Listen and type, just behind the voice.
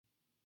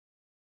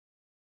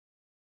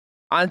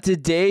On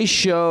today's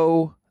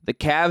show, the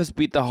Cavs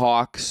beat the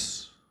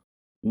Hawks,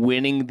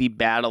 winning the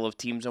battle of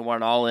teams that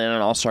went all in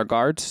on all-star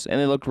guards, and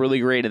they looked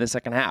really great in the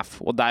second half.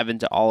 We'll dive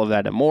into all of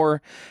that and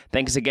more.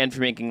 Thanks again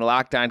for making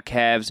Locked On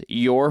Cavs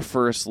your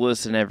first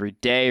listen every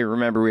day.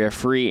 Remember, we are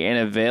free and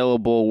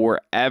available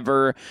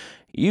wherever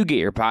you get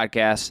your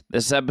podcasts.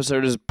 This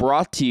episode is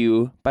brought to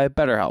you by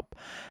BetterHelp.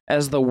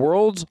 As the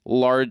world's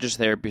largest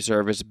therapy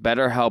service,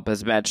 BetterHelp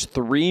has matched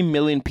 3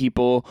 million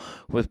people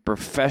with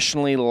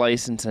professionally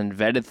licensed and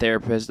vetted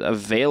therapists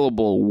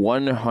available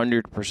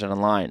 100%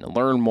 online.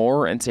 Learn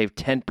more and save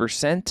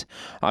 10%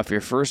 off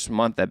your first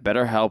month at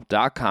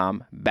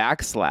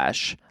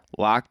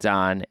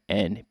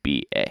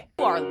BetterHelp.com/LockedOnNBA.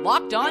 You are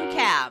Locked On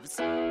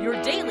Cavs, your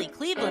daily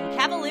Cleveland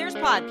Cavaliers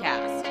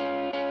podcast.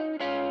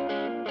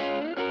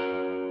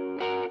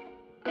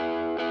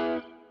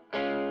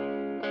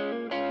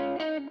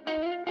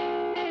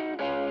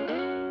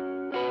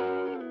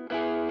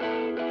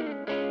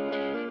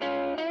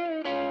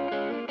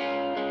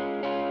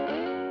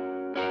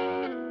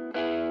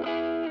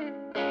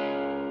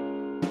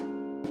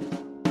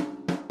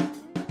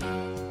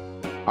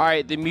 All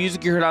right, the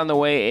music you heard on the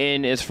way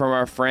in is from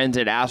our friends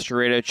at Astro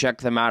Radio. Check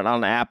them out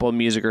on Apple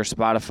Music or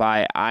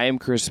Spotify. I am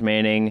Chris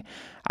Manning.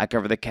 I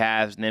cover the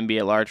Cavs and NBA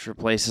at large for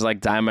places like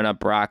Diamond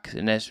Up Rock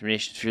and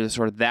Destinations for the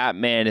Sword. That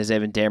man is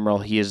Evan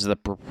Damrell. He is the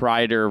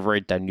proprietor of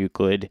Write Down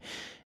Euclid,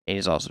 and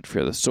he's also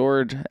Fear the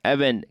Sword.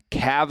 Evan,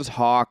 Cavs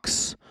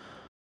Hawks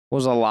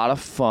was a lot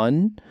of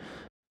fun.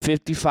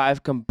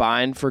 55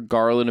 combined for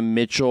Garland and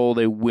Mitchell.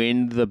 They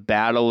win the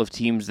battle of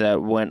teams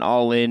that went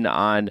all in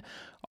on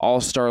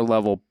all-star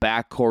level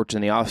backcourts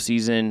in the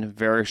offseason.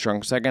 Very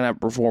strong second half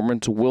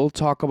performance. We'll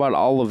talk about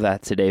all of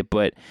that today,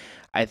 but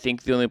I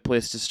think the only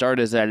place to start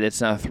is that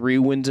it's now 3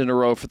 wins in a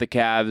row for the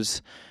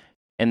Cavs,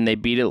 and they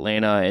beat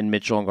Atlanta, and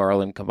Mitchell and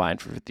Garland combined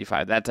for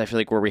 55. That's, I feel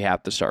like, where we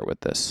have to start with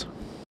this.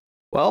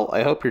 Well,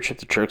 I hope your trip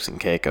to Turks and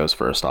Caicos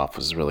first off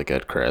was really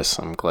good, Chris.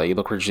 I'm glad you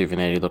look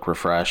rejuvenated, you look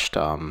refreshed.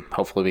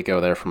 Hopefully we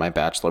go there for my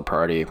bachelor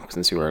party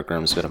since you were a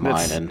groomsman of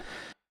mine, and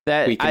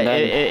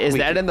is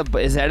that in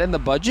the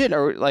budget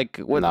or like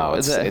what? No,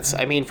 is it's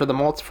I mean for the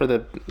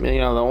the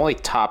only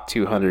top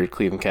 200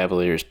 Cleveland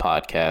Cavaliers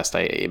podcast,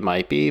 it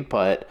might be,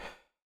 but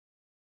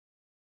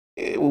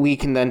we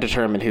can then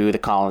determine who the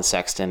Colin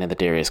Sexton and the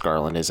Darius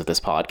Garland is of this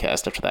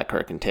podcast after that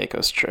Kirk and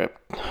Caicos trip.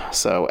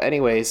 So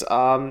anyways,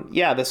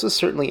 this was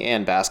certainly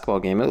an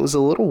basketball game. It was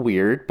a little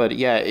weird, but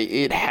yeah,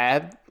 it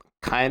had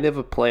kind of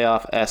a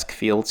playoff-esque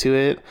feel to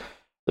it.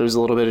 There was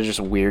a little bit of just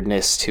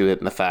weirdness to it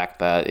in the fact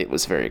that it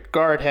was very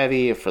guard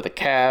heavy for the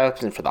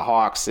Cavs, and for the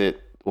Hawks it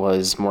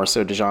was more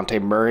so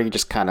DeJounte Murray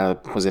just kind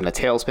of was in a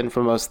tailspin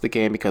for most of the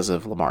game because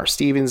of Lamar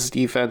Stevens'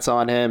 defense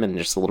on him and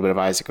just a little bit of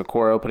Isaac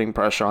Okoro putting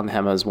pressure on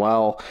him as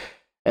well.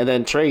 And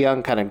then Trae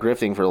Young kind of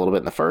grifting for a little bit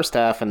in the first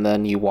half, and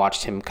then you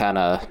watched him kind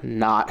of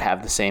not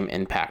have the same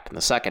impact in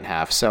the second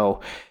half.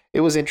 So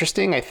it was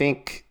interesting. I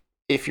think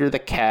if you're the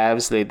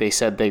Cavs, they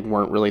said they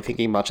weren't really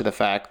thinking much of the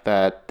fact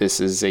that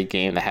this is a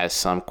game that has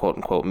some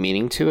quote-unquote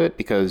meaning to it,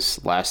 because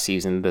last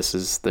season this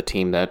is the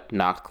team that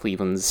knocked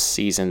Cleveland's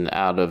season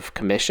out of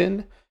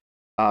commission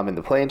in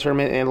the play-in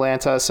tournament in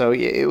Atlanta. So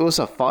it was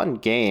a fun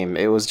game.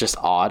 It was just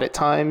odd at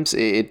times.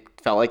 It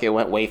felt like it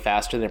went way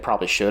faster than it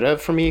probably should have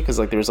for me, because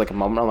there was a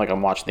moment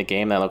I'm watching the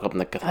game and I look up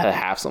and the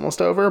half's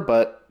almost over.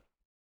 But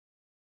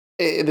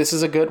this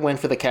is a good win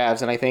for the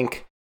Cavs, and I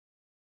think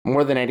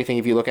more than anything,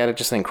 if you look at it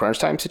just in crunch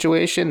time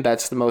situation,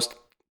 that's the most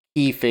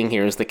key thing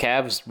here is the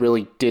Cavs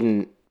really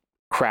didn't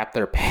crap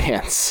their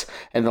pants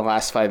in the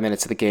last 5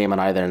 minutes of the game on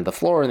either end of the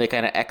floor, and they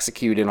kind of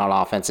executed on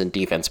offense and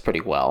defense pretty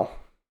well.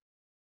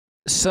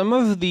 Some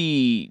of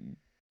the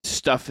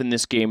stuff in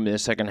this game in the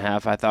second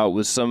half I thought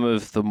was some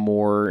of the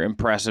more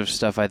impressive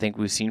stuff I think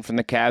we've seen from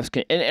the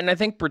Cavs. And I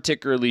think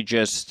particularly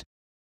just,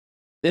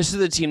 this is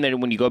the team that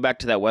when you go back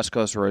to that West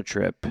Coast road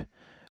trip,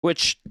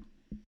 which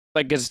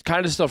is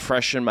kind of still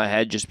fresh in my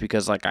head just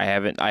because I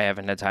haven't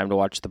had time to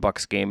watch the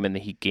Bucks game and the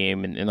Heat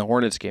game and the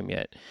Hornets game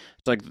yet.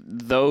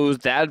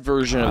 It's that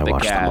version of the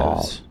Cavs. Them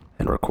all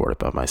and record it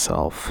by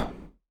myself.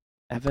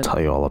 Evan, I'll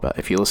tell you all about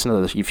it. If you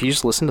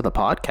just listen to the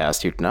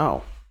podcast, you'd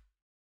know.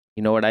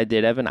 You know what I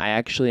did, Evan? I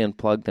actually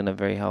unplugged in a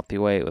very healthy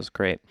way. It was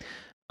great.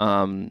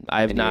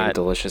 I've not a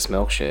delicious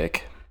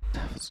milkshake.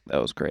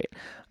 That was great.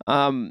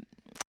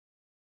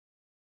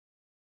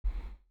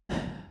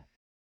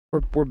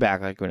 We're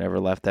back like we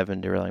never left.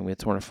 Evan derailing me.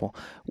 It's wonderful.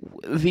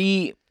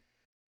 Think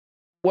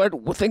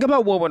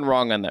about what went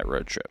wrong on that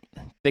road trip.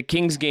 The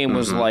Kings game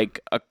was like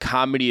a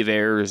comedy of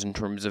errors in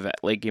terms of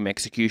late game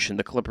execution.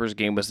 The Clippers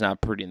game was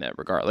not pretty in that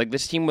regard.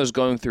 This team was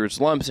going through its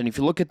lumps, and if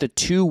you look at the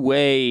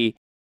two-way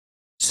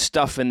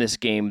stuff in this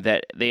game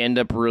that they end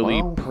up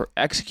really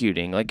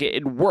executing,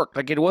 it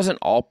worked. It wasn't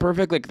all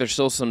perfect. There's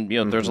still some,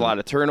 there's a lot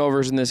of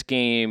turnovers in this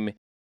game.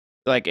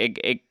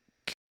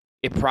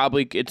 It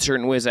probably, in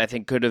certain ways, I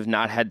think could have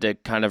not had to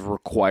kind of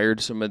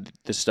required some of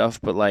the stuff,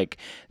 but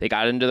they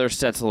got into their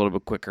sets a little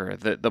bit quicker.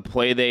 The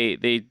play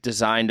they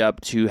designed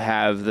up to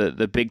have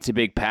the big to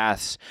big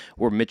pass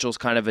where Mitchell's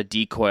kind of a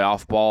decoy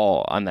off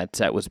ball on that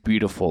set was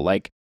beautiful.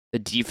 the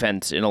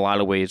defense in a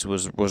lot of ways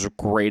was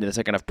great in the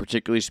second half,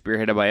 particularly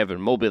spearheaded by Evan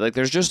Mobley. Like,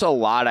 there's just a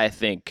lot, I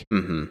think,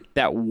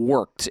 that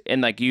worked.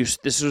 And like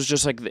this was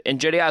just like, and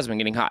Cedi Osman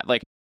getting hot.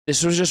 Like,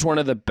 this was just one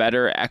of the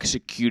better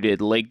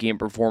executed late game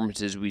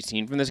performances we've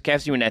seen from this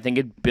Cavs team, and I think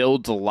it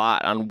builds a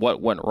lot on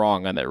what went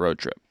wrong on that road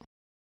trip.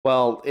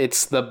 Well,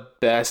 it's the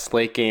best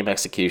late game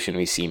execution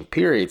we've seen,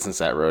 period, since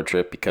that road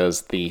trip,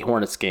 because the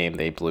Hornets game,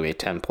 they blew a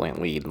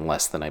 10-point lead in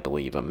less than, I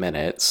believe, a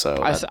minute.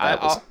 So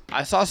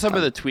I saw some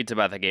of the tweets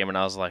about the game, and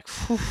I was like,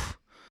 phew.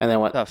 And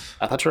then what? Tough.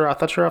 I thought you were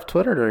off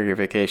Twitter during your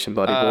vacation,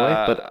 buddy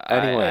boy. But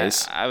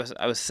anyways, I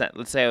was sent.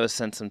 Let's say I was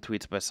sent some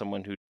tweets by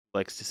someone who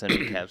likes to send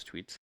me Cavs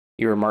tweets.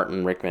 You were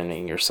Martin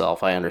Rickmaning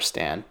yourself. I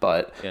understand,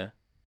 but yeah.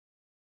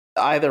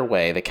 Either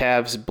way, the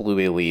Cavs blew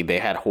a lead. They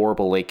had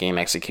horrible late game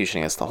execution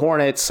against the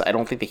Hornets. I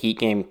don't think the Heat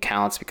game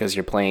counts because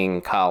you're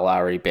playing Kyle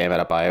Lowry, Bam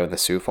Adebayo, and the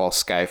Sioux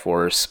Falls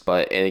Skyforce.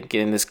 But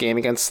again, in this game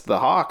against the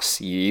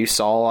Hawks, you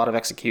saw a lot of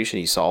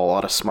execution. You saw a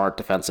lot of smart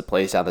defensive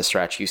plays down the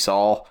stretch. You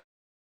saw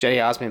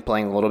Cedi Osman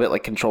playing a little bit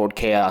like controlled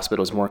chaos, but it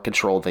was more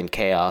controlled than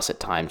chaos at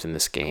times in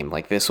this game.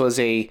 Like, this was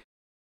a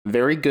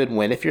very good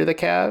win if you're the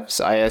Cavs.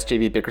 I asked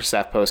JB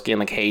Bickerstaff post-game,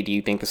 like, hey, do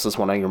you think this is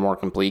one of your more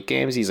complete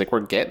games? He's like, we're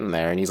getting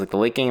there. And he's like, the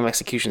late game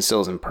execution still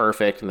isn't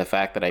perfect. And the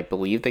fact that I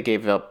believe they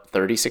gave up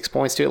 36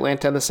 points to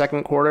Atlanta in the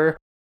second quarter,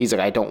 he's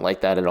like, I don't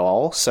like that at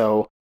all.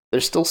 So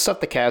there's still stuff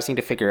the Cavs need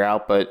to figure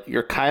out, but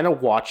you're kind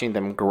of watching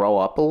them grow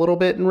up a little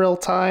bit in real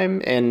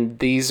time. And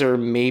these are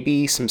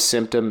maybe some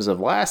symptoms of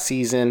last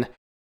season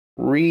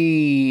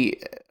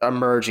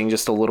re-emerging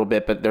just a little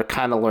bit, but they're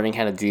kind of learning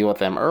how to deal with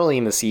them early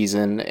in the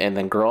season and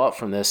then grow up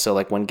from this. So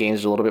like when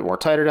games are a little bit more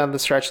tighter down the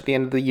stretch at the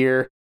end of the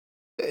year,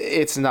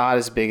 it's not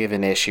as big of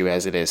an issue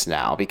as it is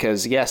now,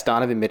 because yes,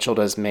 Donovan Mitchell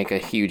does make a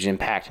huge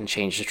impact and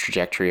change the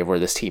trajectory of where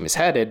this team is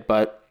headed,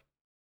 but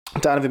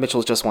Donovan Mitchell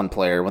is just one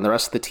player. When the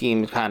rest of the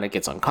team kind of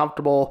gets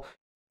uncomfortable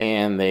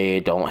and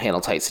they don't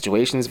handle tight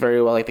situations very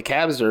well, like the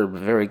Cavs are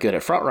very good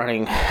at front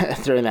running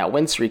during that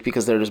win streak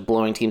because they're just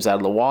blowing teams out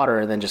of the water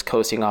and then just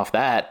coasting off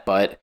that.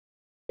 But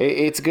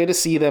it's good to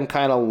see them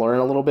kind of learn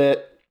a little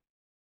bit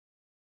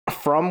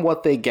from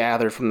what they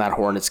gathered from that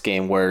Hornets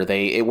game where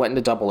it went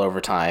into double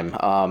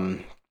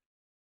overtime.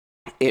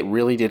 It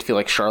really did feel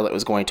like Charlotte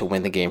was going to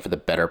win the game for the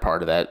better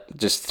part of that,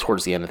 just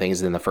towards the end of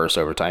things in the first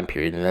overtime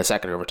period. In the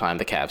second overtime,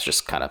 the Cavs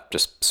just kind of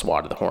just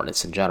swatted the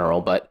Hornets in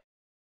general.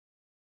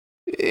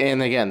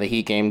 And again, the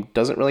Heat game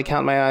doesn't really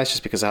count in my eyes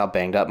just because of how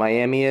banged up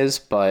Miami is.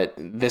 But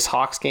this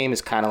Hawks game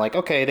is kind of like,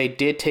 okay, they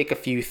did take a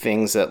few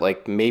things that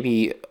like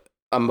maybe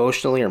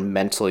emotionally or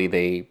mentally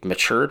they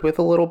matured with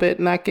a little bit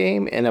in that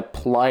game and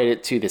applied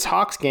it to this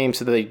Hawks game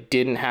so that they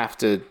didn't have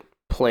to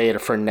play at a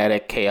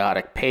frenetic,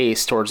 chaotic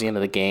pace towards the end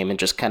of the game and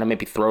just kind of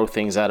maybe throw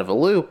things out of a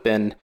loop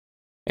and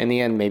in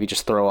the end maybe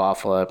just throw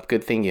off a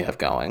good thing you have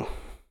going.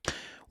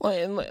 Well,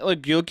 and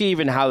like you look at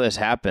even how this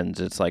happens.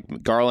 It's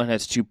like Garland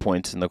has 2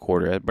 points in the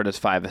quarter, but it's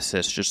 5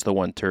 assists, just the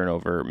 1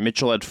 turnover.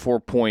 Mitchell had 4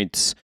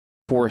 points,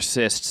 4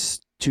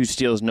 assists, 2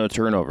 steals, no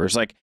turnovers.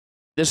 Like,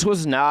 this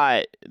was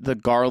not the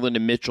Garland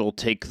and Mitchell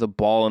take the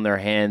ball in their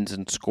hands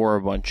and score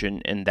a bunch,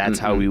 and that's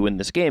how we win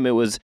this game. It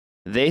was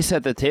they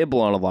set the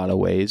table in a lot of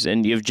ways,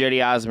 and you have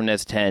Cedi Osman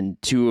has 10,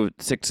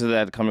 6 of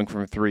that coming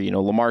from 3. You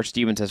know, Lamar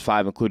Stevens has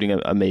 5, including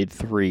a made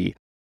 3.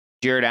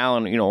 Jared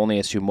Allen, only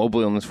has 2.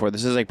 Mobley only has 4.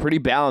 This is like pretty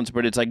balanced,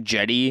 but it's like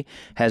Cedi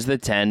has the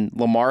 10.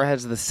 Lamar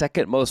has the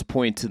second most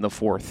points in the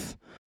fourth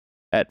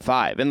at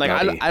 5. And like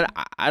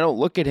I don't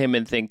look at him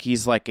and think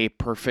he's like a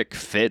perfect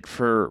fit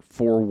for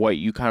what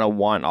you kind of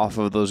want off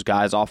of those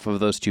guys, off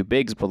of those 2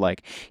 bigs. But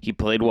like he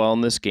played well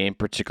in this game,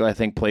 particularly I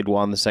think played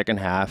well in the second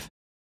half.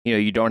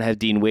 You don't have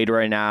Dean Wade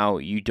right now.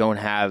 You don't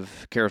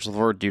have Karis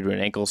LeVert due to an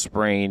ankle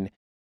sprain.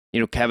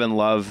 Kevin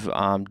Love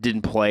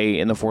didn't play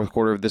in the fourth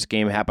quarter of this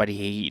game. But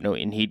he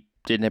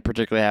didn't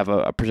particularly have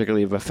a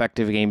particularly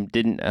effective game.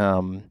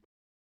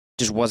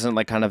 Just wasn't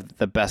like kind of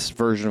the best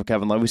version of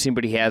Kevin Love we've seen,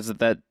 but he has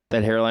that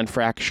hairline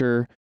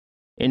fracture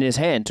in his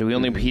hand. So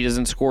he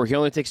doesn't score. He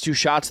only takes 2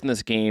 shots in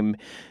this game,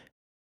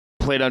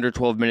 played under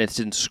 12 minutes,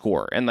 didn't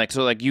score. And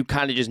you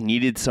kind of just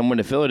needed someone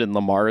to fill it, and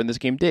Lamar in this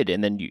game did.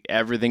 And then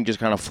everything just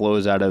kind of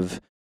flows out of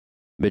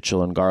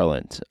Mitchell and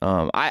Garland.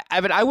 I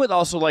would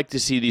also like to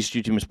see these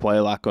 2 teams play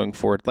a lot going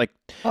forward. Like,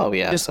 oh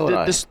yeah,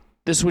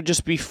 this would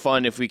just be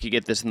fun if we could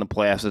get this in the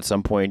playoffs at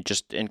some point.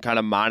 Just and kind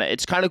of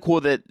it's kind of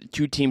cool that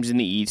 2 teams in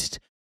the East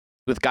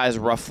with guys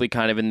roughly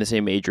kind of in the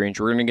same age range.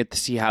 We're going to get to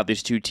see how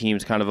these 2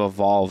 teams kind of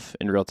evolve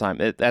in real time.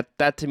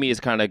 That to me is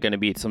kind of going to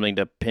be something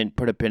to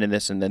put a pin in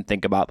this and then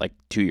think about like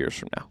 2 years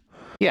from now.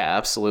 Yeah,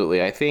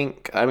 absolutely. I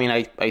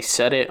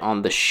said it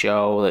on the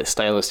show that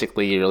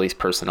stylistically, or at least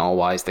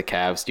personnel-wise, the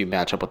Cavs do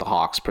match up with the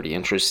Hawks pretty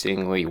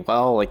interestingly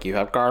well. Like, you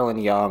have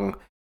Garland, Young,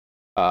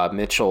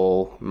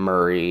 Mitchell,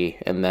 Murray,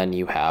 and then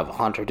you have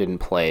Hunter didn't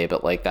play,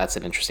 but like that's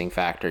an interesting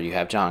factor. You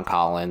have John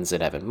Collins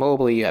and Evan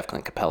Mobley. You have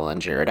Clint Capella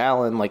and Jared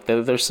Allen. Like,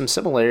 there's some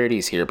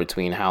similarities here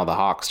between how the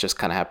Hawks just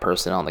kind of have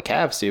personnel and the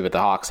Cavs do, but the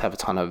Hawks have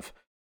not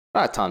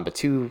a ton, but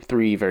 2,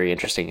 3 very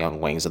interesting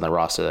young wings in the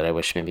roster that I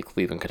wish maybe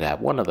Cleveland could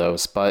have one of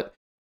those. But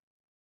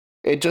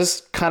it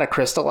just kind of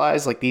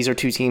crystallized, like, these are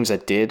two teams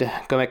that did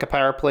go make a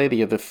power play.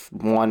 The other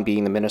one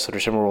being the Minnesota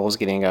Timberwolves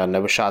getting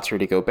no shots,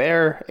 Rudy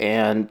Gobert,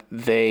 and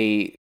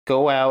they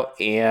go out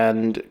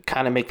and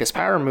kind of make this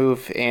power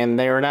move, and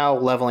they are now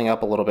leveling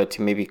up a little bit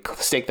to maybe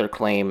stake their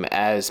claim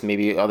as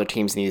maybe other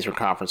teams in the Eastern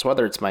Conference,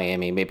 whether it's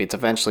Miami, maybe it's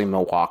eventually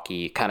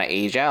Milwaukee, kind of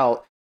age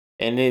out,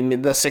 and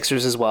then the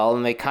Sixers as well,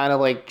 and they kind of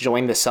like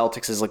join the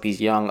Celtics as like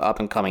these young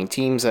up-and-coming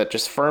teams that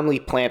just firmly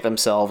plant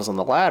themselves on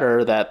the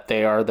ladder that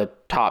they are the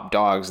top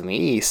dogs in the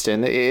East,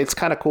 and it's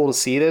kind of cool to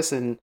see this,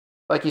 and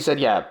like you said,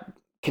 yeah,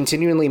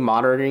 continually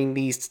monitoring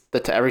these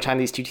every time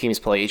these two teams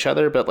play each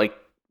other, but like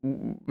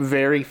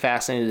very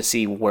fascinated to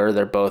see where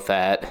they're both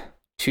at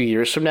 2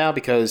 years from now,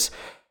 because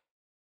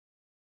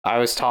I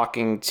was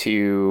talking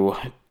to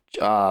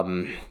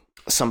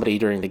somebody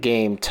during the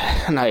game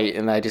tonight,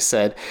 and I just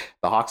said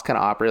the Hawks kind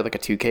of operate like a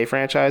 2K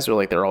franchise, or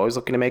like they're always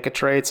looking to make a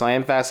trade. So I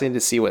am fascinated to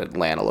see what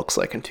Atlanta looks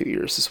like in 2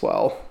 years as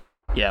well.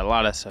 Yeah, a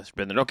lot of stuff's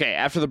been there. Okay,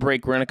 after the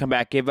break, we're going to come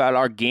back, give out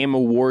our game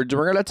awards.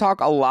 We're going to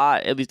talk a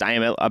lot, at least I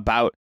am,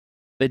 about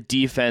the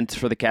defense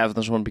for the Cavs in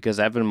this one, because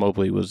Evan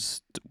Mobley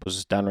was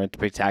downright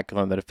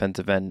spectacular on the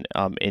defensive end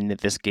in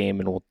this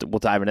game, and we'll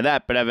dive into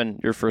that. But Evan,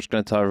 you're first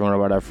going to tell everyone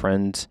about our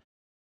friends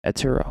at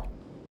Turo.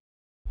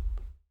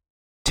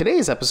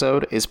 Today's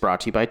episode is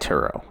brought to you by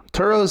Turo.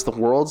 Turo is the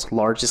world's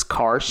largest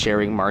car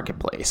sharing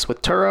marketplace.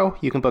 With Turo,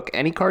 you can book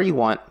any car you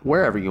want,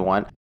 wherever you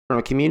want, from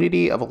a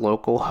community of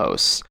local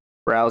hosts.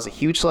 Browse a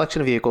huge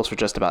selection of vehicles for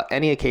just about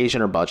any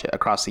occasion or budget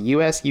across the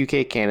US,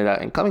 UK, Canada,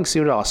 and coming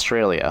soon to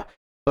Australia.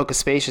 Book a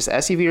spacious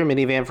SUV or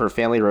minivan for a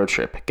family road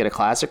trip. Get a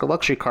classic or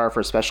luxury car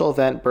for a special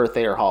event,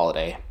 birthday, or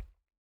holiday.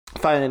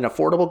 Find an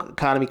affordable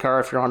economy car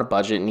if you're on a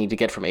budget and need to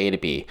get from A to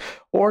B.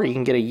 Or you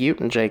can get a Ute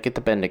and get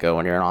the Bendigo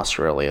when you're in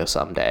Australia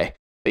someday.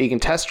 But you can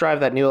test drive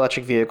that new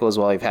electric vehicle as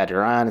well you've had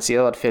your eye on and see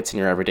how it fits in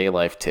your everyday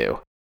life too.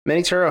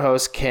 Many Turo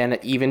hosts can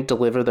even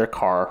deliver their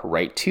car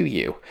right to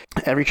you.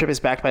 Every trip is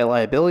backed by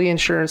liability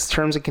insurance.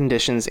 Terms and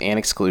conditions and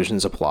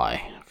exclusions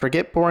apply.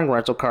 Forget boring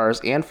rental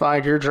cars and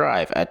find your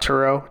drive at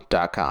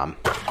Turo.com.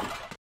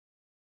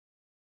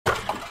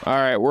 All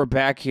right, we're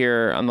back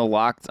here on the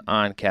Locked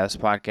On Cavs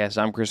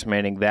podcast. I'm Chris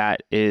Manning.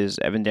 That is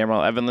Evan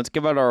Damrell. Evan, let's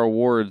give out our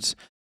awards.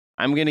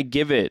 I'm going to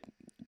give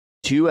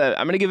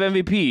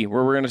MVP,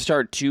 where we're going to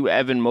start, to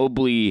Evan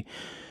Mobley.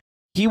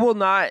 He will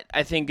not,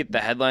 I think, get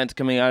the headlines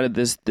coming out of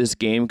this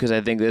game, because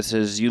I think this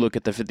is, you look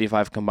at the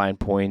 55 combined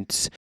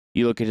points,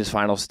 you look at his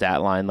final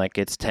stat line, like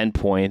it's 10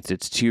 points,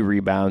 it's 2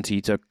 rebounds.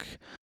 He took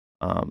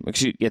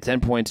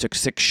 10 points, took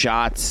 6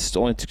 shots,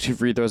 only took 2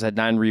 free throws, had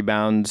 9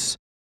 rebounds,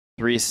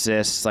 3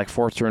 assists, like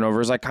 4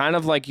 turnovers. Like, kind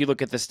of like you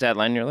look at the stat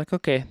line, you're like,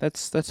 okay,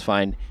 that's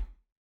fine.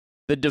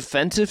 The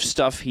defensive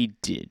stuff he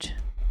did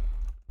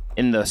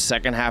in the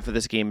second half of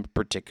this game in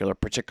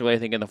particularly I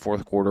think in the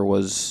fourth quarter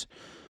was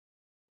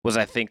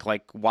I think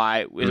like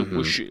why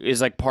it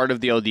is like part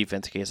of the old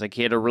defense case. Like,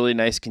 he had a really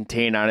nice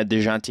contain on a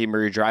DeJounte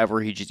Murray drive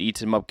where he just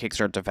eats him up,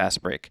 kickstart to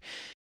fast break.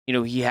 You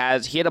know, he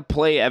had a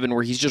play, Evan,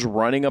 where he's just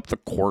running up the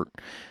court,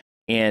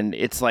 and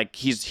it's like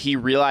he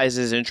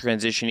realizes in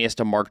transition he has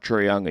to mark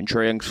Trae Young, and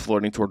Trae Young's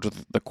floating towards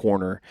the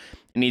corner,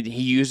 and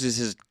he uses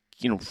his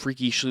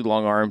freakishly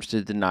long arms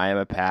to deny him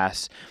a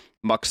pass,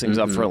 mucks things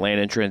up for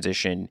Atlanta in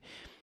transition.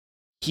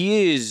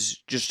 He is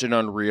just an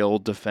unreal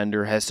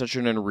defender, has such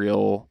an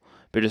unreal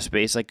bit of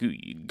space. Like,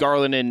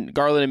 Garland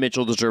and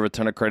Mitchell deserve a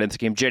ton of credit in this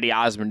game. Cedi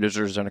Osman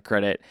deserves a ton of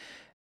credit.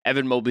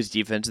 Evan Mobley's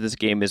defense in this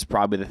game is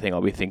probably the thing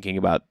I'll be thinking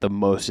about the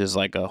most, is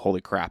like,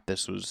 holy crap,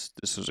 this was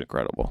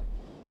incredible.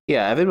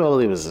 Yeah, Evan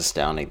Mobley was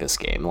astounding this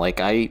game.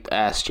 Like, I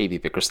asked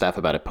JB Bickerstaff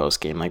about it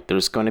post-game. Like,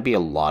 there's going to be a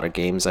lot of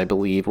games, I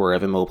believe, where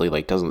Evan Mobley,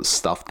 like, doesn't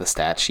stuff the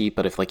stat sheet,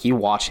 but if, like, you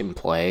watch him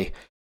play,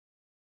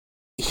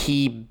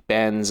 he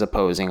bends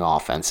opposing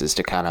offenses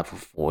to kind of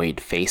avoid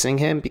facing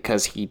him,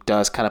 because he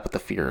does kind of put the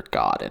fear of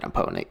God in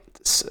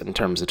opponents in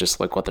terms of just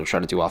like what they're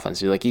trying to do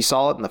offensively. Like, you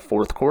saw it in the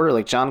fourth quarter.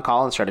 Like, John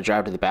Collins tried to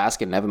drive to the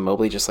basket, and Evan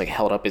Mobley just like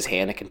held up his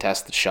hand to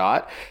contest the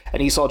shot.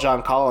 And you saw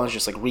John Collins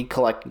just like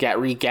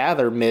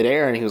regather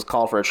midair, and he was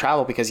called for a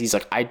travel because he's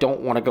like, I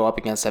don't want to go up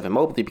against Evan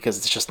Mobley because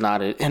it's just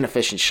not an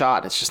efficient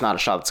shot. It's just not a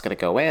shot that's going to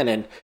go in.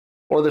 And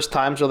or there's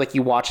times where like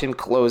you watch him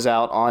close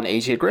out on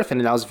AJ Griffin,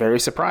 and I was very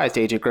surprised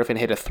AJ Griffin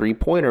hit a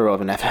 3-pointer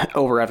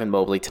over Evan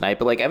Mobley tonight.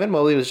 But like, Evan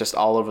Mobley was just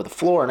all over the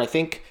floor, and I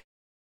think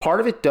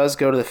part of it does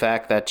go to the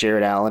fact that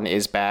Jarrett Allen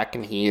is back,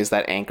 and he is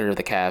that anchor of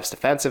the Cavs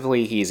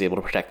defensively. He's able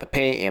to protect the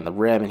paint and the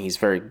rim, and he's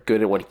very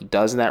good at what he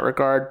does in that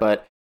regard.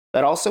 But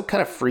that also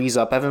kind of frees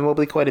up Evan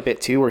Mobley quite a bit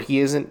too, where he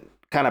isn't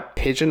kind of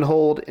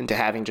pigeonholed into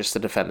having just to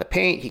defend the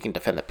paint. He can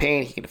defend the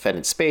paint, he can defend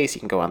in space, he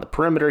can go on the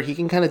perimeter, he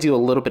can kind of do a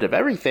little bit of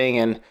everything,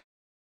 and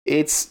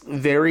it's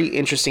very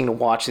interesting to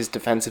watch his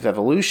defensive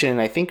evolution.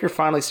 I think you're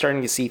finally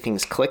starting to see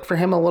things click for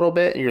him a little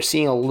bit. You're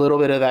seeing a little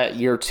bit of that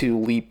year 2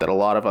 leap that a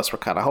lot of us were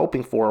kind of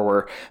hoping for,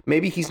 where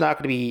maybe he's not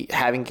going to be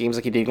having games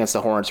like he did against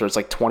the Hornets where it's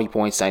like 20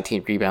 points,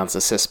 19 rebounds,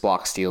 assists,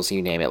 blocks, steals,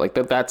 you name it. Like,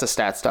 that's a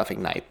stat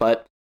stuffing night.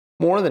 But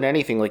more than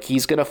anything, like,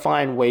 he's going to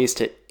find ways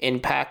to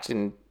impact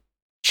and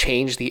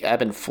change the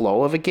ebb and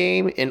flow of a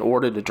game in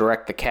order to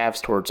direct the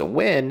Cavs towards a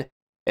win.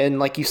 And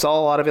like you saw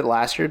a lot of it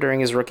last year during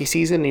his rookie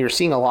season, and you're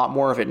seeing a lot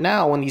more of it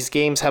now when these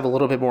games have a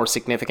little bit more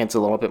significance, a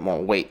little bit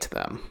more weight to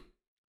them.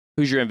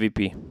 Who's your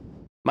MVP?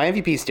 My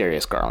MVP is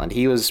Darius Garland.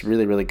 He was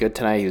really, really good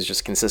tonight. He was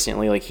just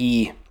consistently like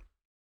he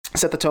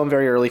set the tone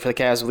very early for the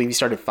Cavs. I believe he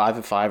started 5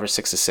 of 5 or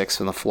 6 of 6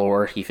 from the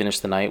floor. He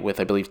finished the night with,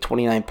 I believe,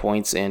 29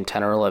 points and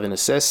 10 or 11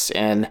 assists,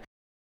 and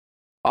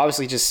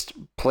obviously just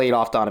played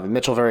off Donovan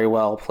Mitchell very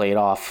well, played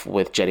off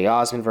with Cedi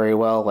Osman very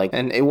well.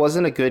 And it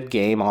wasn't a good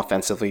game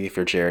offensively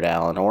for Jared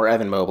Allen or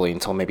Evan Mobley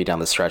until maybe down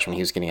the stretch when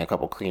he was getting a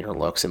couple cleaner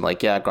looks. And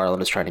Garland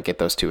was trying to get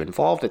those two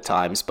involved at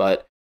times,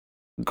 but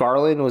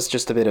Garland was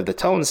just a bit of the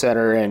tone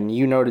setter. And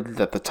you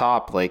noted at the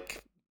top,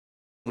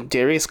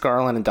 Darius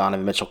Garland and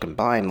Donovan Mitchell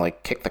combined,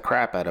 kicked the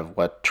crap out of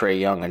what Trae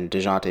Young and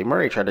DeJounte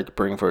Murray tried to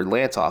bring for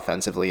Atlanta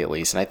offensively, at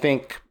least. And I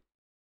think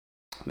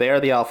they are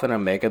the alpha and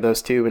omega,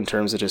 those two, in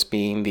terms of just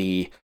being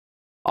the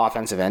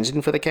offensive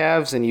engine for the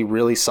Cavs. And you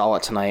really saw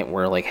it tonight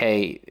where,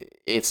 hey,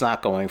 it's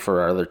not going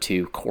for our other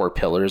two core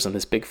pillars in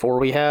this big four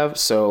we have.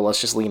 So let's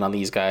just lean on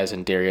these guys,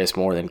 and Darius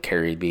more than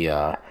carried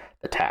the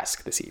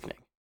task this evening.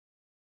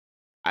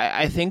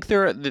 I think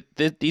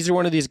these are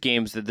one of these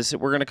games that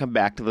we're going to come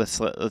back to this,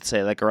 let's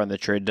say, around the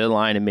trade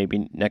deadline and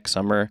maybe next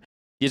summer.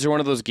 These are one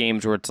of those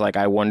games where it's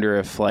I wonder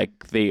if,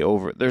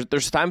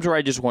 there's times where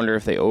I just wonder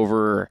if they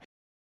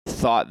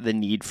thought the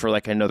need for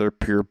another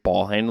pure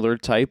ball handler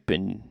type,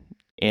 and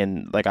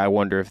I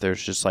wonder if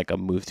there's just a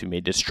move to be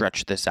made to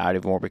stretch this out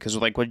even more, because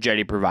what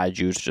Cedi provides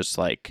you is just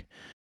that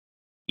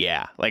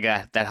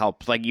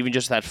helps. Even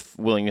just that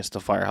willingness to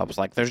fire helps.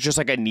 There's just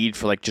a need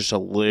for just a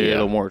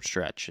little more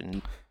stretch,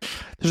 and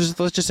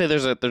let's just say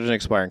there's an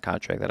expiring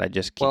contract that I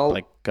just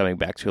keep coming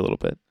back to a little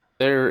bit.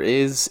 There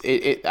is,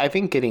 I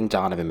think getting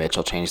Donovan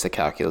Mitchell changed the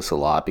calculus a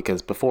lot,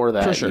 because before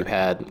that you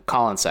had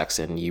Colin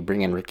Sexton, you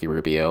bring in Ricky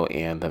Rubio,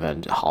 and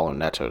then Hollow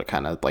Neto to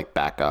kind of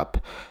back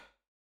up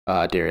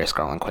Darius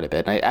Garland quite a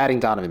bit. And adding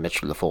Donovan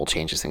Mitchell to the fold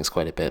changes things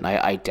quite a bit. And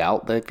I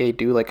doubt that they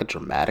do a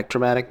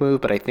dramatic move,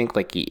 but I think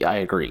I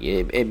agree.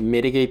 It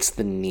mitigates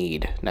the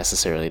need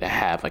necessarily to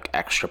have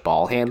extra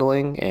ball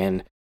handling.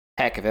 And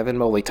heck, if Evan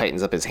Mobley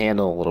tightens up his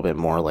handle a little bit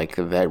more,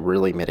 that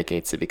really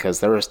mitigates it,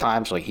 because there was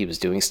times he was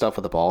doing stuff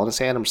with the ball in his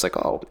hand. I'm just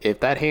if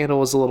that handle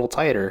was a little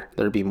tighter,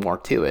 there'd be more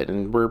to it.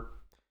 And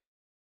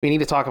we need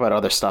to talk about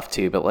other stuff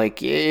too, but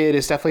it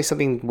is definitely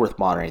something worth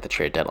monitoring at the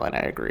trade deadline. I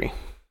agree.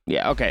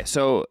 Yeah, okay.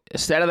 So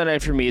stat of the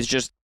night for me is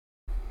just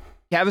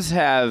Cavs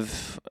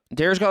have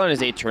Darius Garland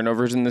has 8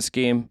 turnovers in this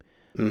game.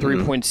 Mm-hmm.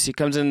 3 points. He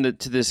comes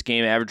into this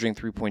game averaging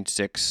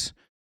 3.6.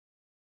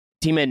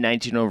 Team had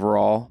 19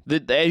 overall.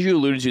 As you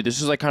alluded to,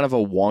 this was kind of a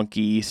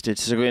wonky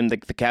statistical game. The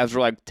Cavs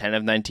were 10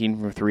 of 19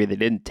 from 3. They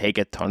didn't take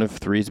a ton of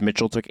threes.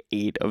 Mitchell took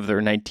 8 of their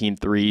 19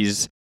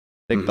 threes.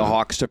 The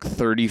Hawks took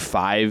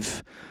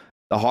 35.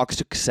 The Hawks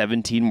took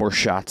 17 more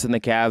shots than the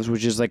Cavs,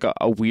 which is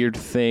a weird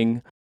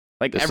thing.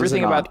 This everything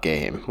is an about odd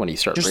game when you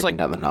start breaking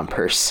down the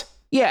numbers.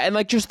 Yeah,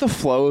 and just the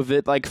flow of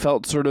it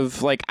felt sort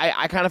of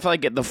I kind of felt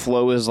the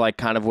flow is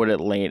kind of what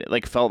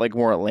Atlanta felt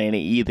more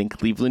Atlanta-y than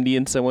Cleveland-y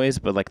in some ways,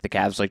 but the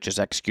Cavs just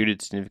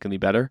executed significantly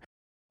better.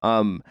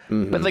 But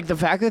the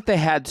fact that they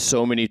had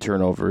so many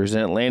turnovers,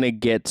 and Atlanta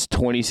gets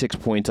 26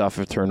 points off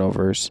of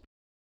turnovers,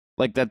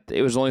 that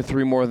it was only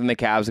 3 more than the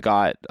Cavs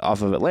got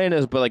off of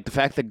Atlanta's, but the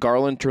fact that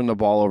Garland turned the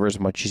ball over as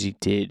much as he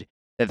did,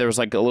 that there was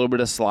a little bit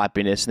of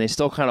sloppiness, and they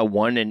still kind of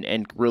won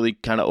and really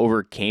kind of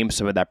overcame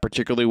some of that,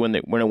 particularly when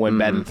it went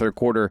bad in the third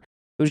quarter.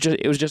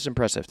 It was just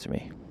impressive to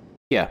me.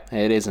 Yeah,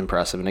 it is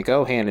impressive, and to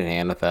go hand in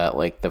hand with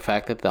that, the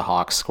fact that the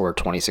Hawks scored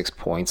 26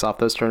 points off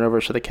those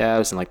turnovers for the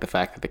Cavs, and the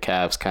fact that the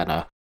Cavs kind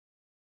of,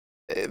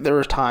 there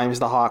were times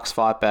the Hawks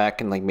fought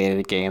back and made it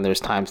a game. There's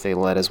times they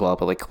led as well,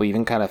 but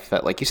Cleveland kind of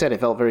felt, you said, it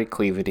felt very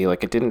Cleveland-y.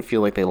 It didn't feel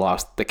like the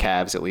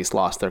Cavs at least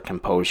lost their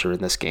composure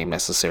in this game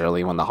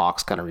necessarily when the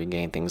Hawks kind of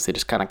regained things. They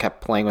just kind of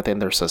kept playing within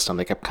their system.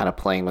 They kept kind of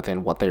playing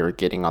within what they were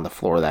getting on the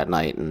floor that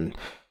night, and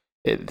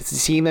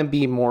seeing them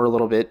be a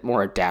little bit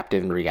more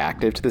adaptive and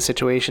reactive to the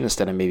situation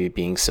instead of maybe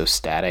being so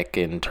static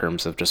in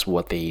terms of just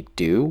what they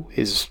do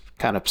is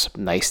kind of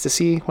nice to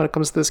see when it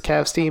comes to this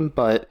Cavs team,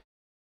 but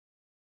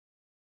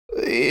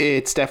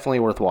it's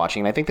definitely worth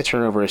watching. And I think the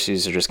turnover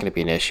issues are just going to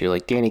be an issue.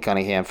 Danny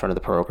Cunningham, friend of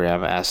the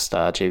program, asked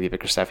JV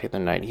Bickerstaff the other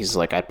night. He's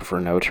I'd prefer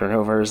no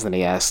turnovers. Then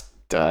he asked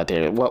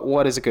David,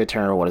 what is a good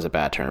turnover? What is a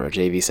bad turnover?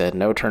 JV said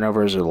no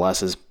turnovers or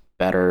less is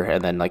better.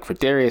 And then for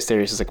Darius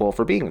is well, if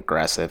we're being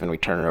aggressive and we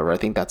turn it over, I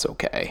think that's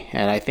okay.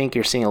 And I think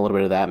you're seeing a little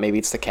bit of that. Maybe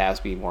it's the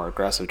Cavs being more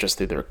aggressive just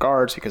through their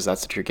guards, because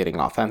that's what you're getting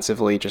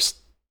offensively, just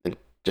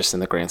in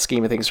the grand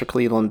scheme of things for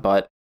Cleveland.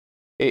 But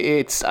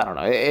it's, I don't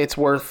know, it's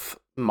worth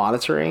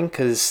monitoring,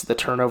 because the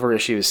turnover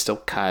issue is still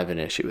kind of an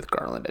issue with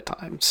Garland at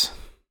times.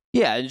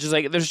 Yeah, it's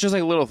just there's just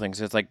little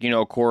things. It's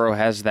Okoro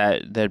has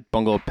that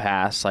bungled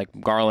pass.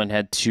 Garland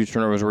had 2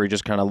 turnovers where he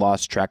just kind of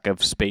lost track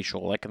of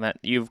spatial. And that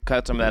you've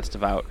cut some of that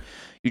stuff out.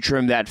 You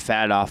trim that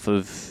fat off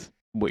of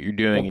what you're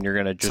doing, and you're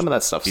gonna just some of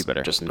that stuff's be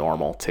better. just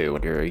normal too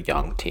when you're a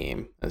young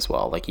team as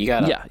well. Like you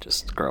gotta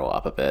just grow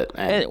up a bit.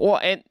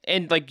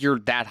 And like you're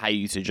that high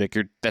usage, like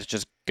that's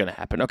just gonna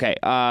happen. Okay,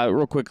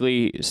 real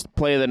quickly,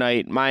 play of the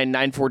night. Mine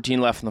 9:14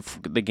 left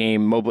in the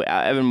game.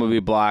 Evan Mobley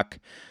block.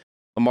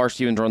 Lamar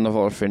Stevens run the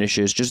floor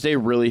finishes. Just a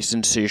really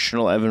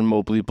sensational Evan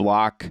Mobley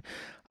block.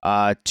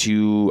 On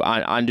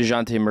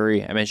DeJounte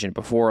Murray, I mentioned it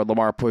before.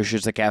 Lamar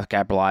pushes, the Cavs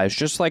capitalize.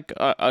 Just like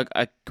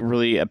a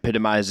really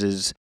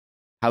epitomizes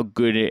how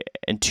good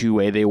and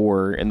two-way they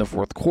were in the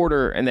fourth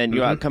quarter. And then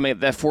you coming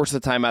that forced the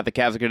timeout. The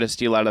Cavs are going to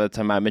steal out of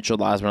the timeout. Mitchell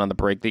Lasman on the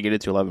break. They get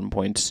it to 11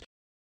 points.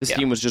 This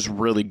team was just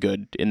really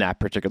good in that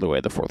particular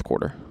way, the fourth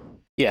quarter.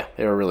 Yeah,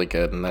 they were really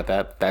good. And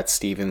that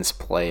Stevens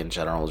play in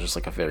general was just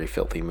like a very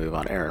filthy move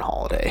on Aaron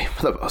Holiday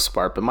for the most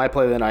part. But my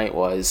play of the night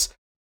was,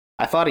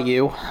 I thought of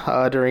you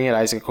during it.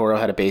 Isaac Okoro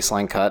had a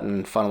baseline cut,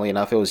 and funnily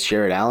enough, it was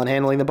Jared Allen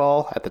handling the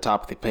ball at the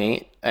top of the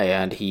paint,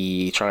 and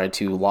he tried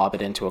to lob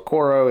it into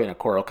Okoro, and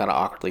Okoro kind of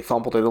awkwardly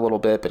fumbled it a little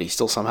bit, but he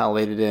still somehow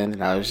laid it in,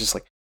 and I was just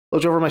like,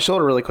 looked over my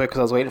shoulder really quick because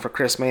I was waiting for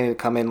Chris Manning to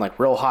come in like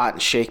real hot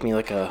and shake me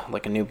like a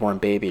newborn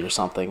baby or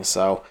something.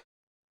 So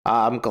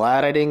I'm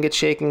glad I didn't get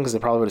shaken because it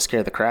probably would have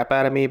scared the crap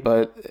out of me,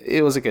 but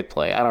it was a good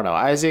play. I don't know.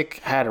 Isaac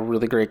had a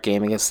really great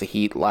game against the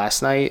Heat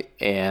last night,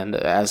 and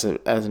as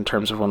in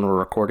terms of when we're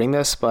recording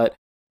this, but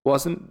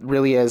wasn't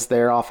really as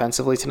there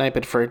offensively tonight.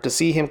 But to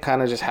see him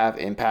kind of just have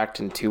impact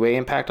and two-way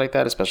impact like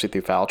that, especially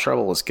through foul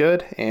trouble, was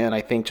good. And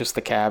I think just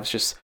the Cavs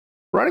just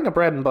running a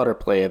bread and butter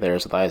play of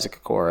theirs with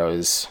Isaac Okoro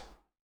is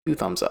 2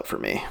 thumbs up for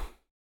me.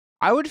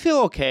 I would feel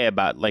okay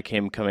about like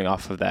him coming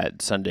off of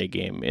that Sunday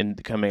game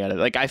and coming out of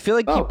like I feel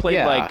like he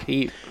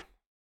played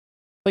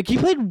he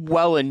played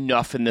well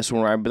enough in this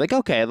one where I'd be like,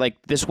 okay, like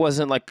this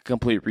wasn't like a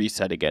complete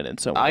reset again in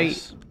some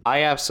ways.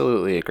 I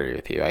absolutely agree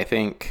with you. I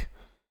think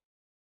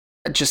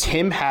just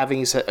him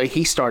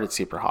he started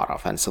super hot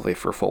offensively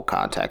for full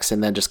context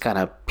and then just kind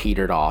of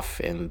petered off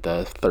in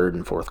the third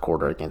and fourth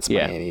quarter against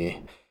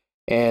Miami.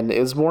 And it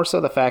was more so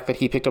the fact that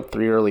he picked up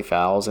 3 early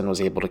fouls and was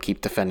able to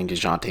keep defending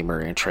DeJounte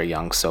Murray and Trae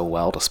Young so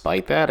well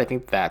despite that. I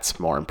think that's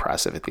more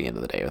impressive at the end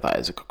of the day with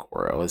Isaac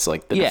Okoro. It's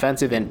like the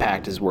defensive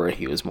impact is where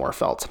he was more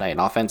felt tonight.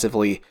 And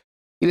offensively,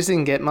 he just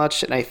didn't get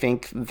much, and I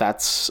think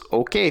that's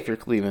okay if you're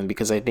Cleveland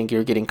because I think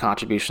you're getting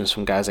contributions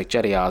from guys like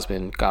Cedi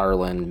Osman,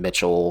 Garland,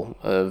 Mitchell,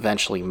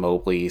 eventually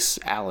Mobley,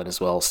 Allen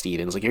as well,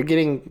 Stevens. Like you're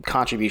getting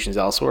contributions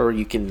elsewhere where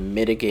you can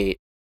mitigate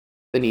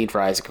the need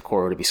for Isaac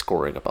Okoro to be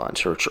scoring a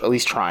bunch or at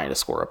least trying to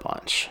score a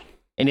bunch.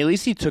 And at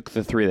least he took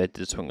the 3 that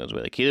did swing his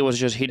way. Like he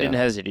didn't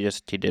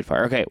hesitate. He did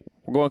fire. Okay,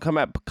 we're going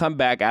to come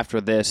back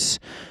after this.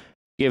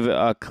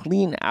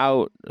 Clean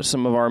out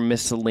some of our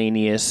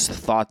miscellaneous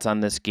thoughts on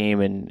this game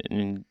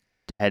and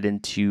head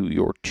into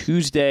your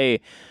Tuesday.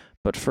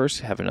 But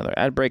first, have another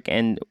ad break.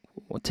 And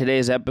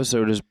today's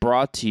episode is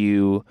brought to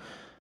you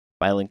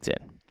by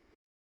LinkedIn.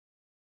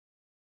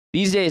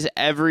 These days,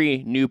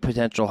 every new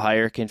potential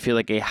hire can feel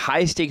like a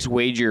high-stakes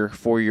wager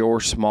for your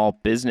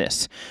small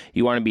business.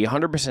 You want to be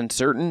 100%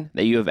 certain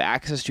that you have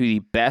access to the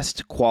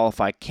best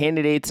qualified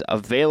candidates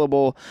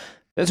available.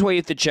 That's why you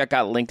have to check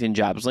out LinkedIn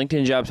Jobs.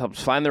 LinkedIn Jobs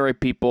helps find the right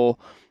people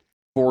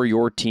for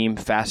your team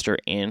faster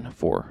and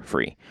for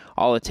free.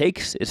 All it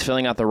takes is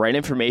filling out the right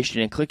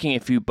information and clicking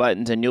a few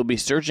buttons, and you'll be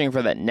searching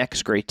for that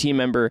next great team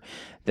member.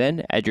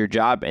 Then add your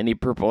job and the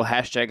purple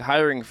hashtag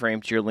hiring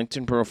frame to your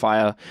LinkedIn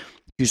profile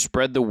to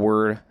spread the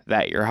word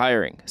that you're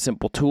hiring.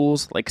 Simple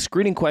tools like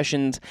screening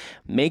questions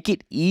make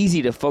it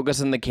easy to focus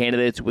on the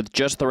candidates with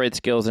just the right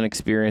skills and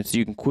experience so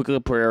you can quickly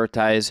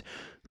prioritize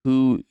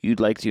who you'd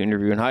like to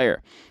interview and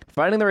hire.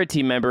 Finding the right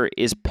team member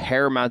is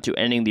paramount to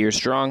ending the year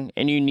strong,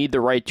 and you need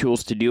the right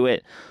tools to do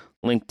it.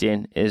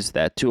 LinkedIn is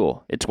that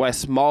tool. It's why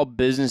small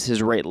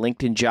businesses rate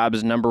LinkedIn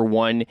Jobs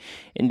 #1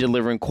 in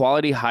delivering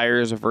quality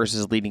hires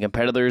versus leading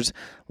competitors.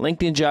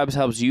 LinkedIn Jobs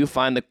helps you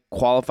find the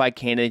qualified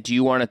candidates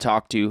you want to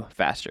talk to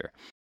faster.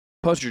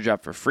 Post your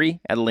job for free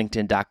at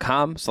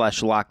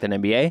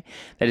linkedin.com/LockedOnNBA.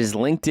 That is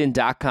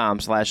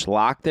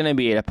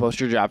linkedin.com/LockedOnNBA to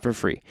post your job for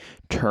free.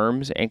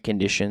 Terms and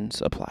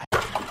conditions apply.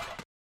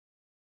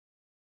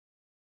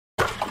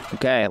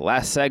 Okay,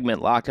 last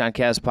segment, Locked On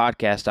Cavs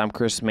podcast. I'm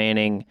Chris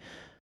Manning.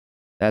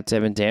 That's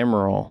Evan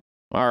Dammarell.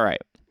 All right.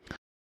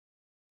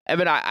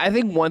 Evan, I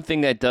think one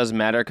thing that does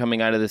matter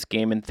coming out of this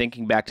game and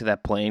thinking back to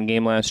that play-in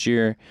game last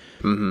year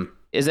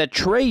is that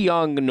Trae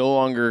Young no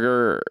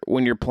longer,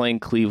 when you're playing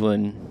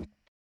Cleveland,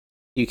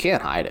 you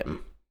can't hide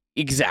him.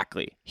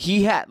 Exactly.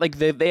 He had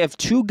they have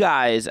 2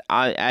 guys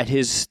at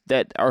his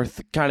that are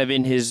kind of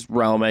in his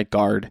realm at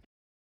guard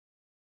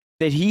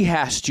that he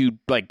has to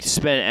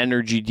spend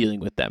energy dealing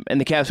with them. And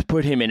the Cavs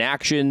put him in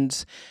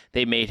actions.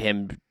 They made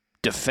him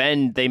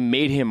defend. They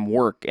made him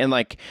work. And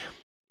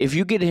if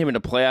you get him in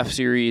a playoff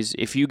series,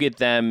 if you get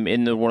them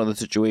in one of the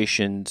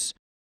situations,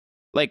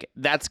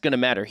 that's going to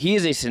matter. He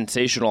is a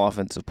sensational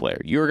offensive player.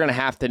 You're going to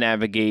have to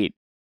navigate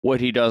what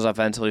he does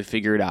offensively,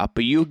 figure it out.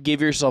 But you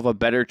give yourself a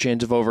better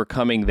chance of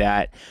overcoming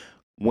that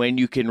when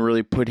you can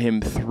really put him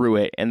through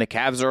it. And the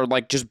Cavs are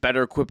just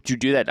better equipped to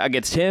do that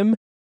against him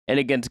and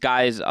against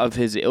guys of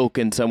his ilk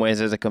in some ways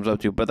as it comes up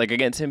to, but like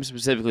against him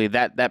specifically,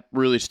 that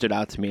really stood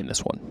out to me in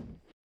this one.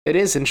 It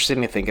is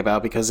interesting to think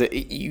about because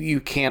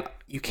you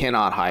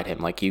cannot hide him.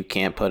 Like, you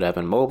can't put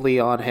Evan Mobley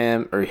on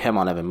him, or him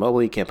on Evan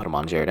Mobley. You can't put him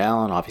on Jared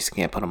Allen. Obviously,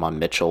 can't put him on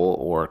Mitchell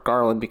or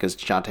Garland because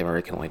DeJounte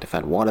Murray can only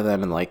defend one of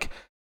them. And like,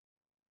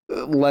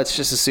 let's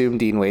just assume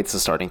Dean Wade's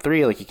the starting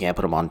three. Like, you can't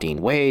put him on Dean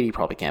Wade. You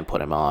probably can't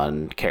put him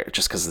on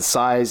just because of the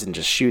size and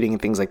just shooting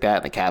and things like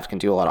that. And the Cavs can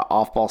do a lot of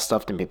off-ball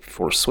stuff to maybe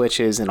force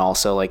switches. And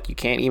also, like, you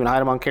can't even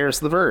hide him on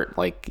Karis LeVert.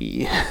 Like,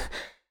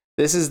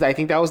 I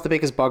think that was the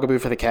biggest bugaboo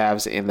for the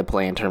Cavs in the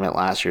play-in tournament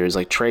last year. Is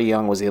like Trae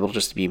Young was able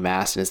just to be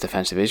masked, and his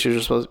defensive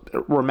issues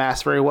were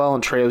masked very well,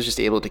 and Trae was just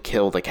able to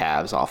kill the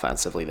Cavs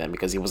offensively then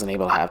because he wasn't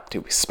able to have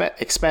to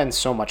expend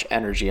so much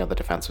energy on the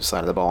defensive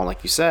side of the ball. And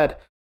like you said,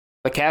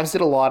 the Cavs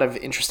did a lot of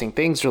interesting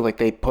things where like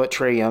they put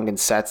Trae Young in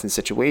sets and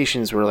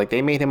situations where like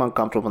they made him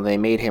uncomfortable and they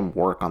made him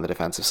work on the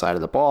defensive side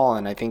of the ball.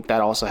 And I think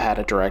that also had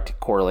a direct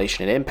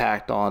correlation and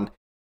impact on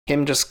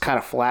him just kind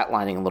of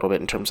flatlining a little bit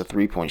in terms of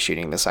three-point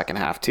shooting in the second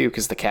half too,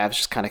 because the Cavs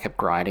just kind of kept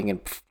grinding and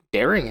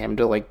daring him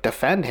to like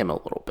defend him a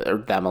little bit, or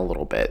them a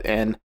little bit.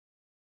 And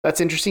that's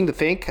interesting to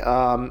think.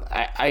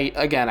 I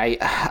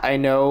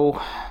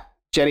know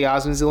Jetty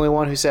Osman's the only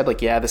one who said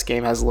like, yeah, this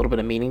game has a little bit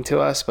of meaning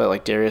to us, but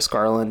like Darius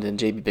Garland and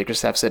JB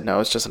Bickerstaff said, no,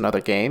 it's just another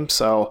game.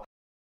 So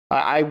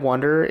I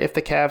wonder if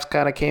the Cavs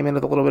kind of came in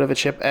with a little bit of a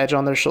chip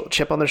on their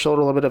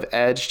shoulder, a little bit of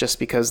edge, just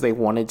because they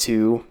wanted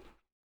to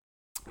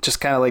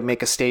just kind of like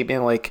make a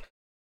statement. Like,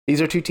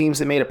 these are two teams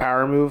that made a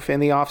power move in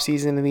the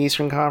offseason in the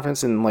Eastern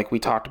Conference. And like we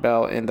talked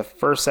about in the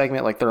first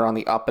segment, like they're on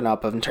the up and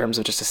up in terms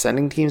of just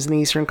ascending teams in the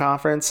Eastern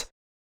Conference.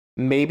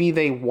 Maybe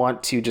they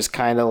want to just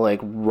kind of like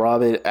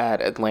rub it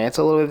at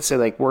Atlanta a little bit and say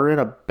like, we're in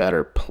a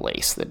better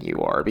place than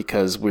you are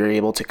because we're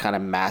able to kind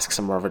of mask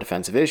some of our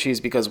defensive issues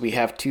because we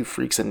have two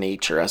freaks of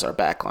nature as our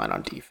backline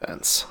on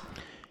defense.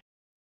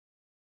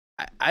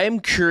 I am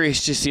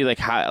curious to see like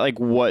how, like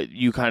what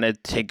you kind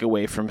of take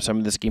away from some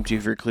of this game too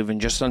for Cleveland,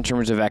 just in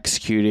terms of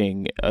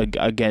executing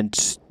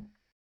against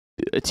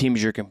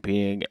teams you're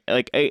competing,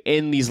 like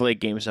in these late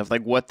game stuff,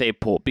 like what they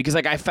pull. Because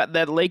like I felt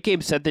that late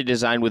game set they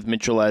designed with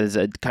Mitchell as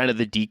a kind of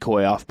the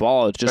decoy off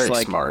ball. It's just very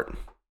like smart.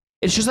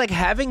 It's just like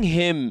having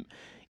him,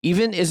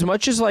 even as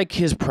much as like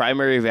his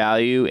primary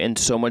value and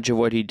so much of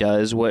what he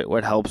does,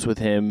 what helps with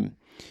him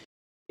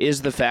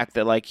is the fact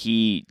that like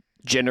he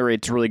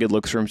generates really good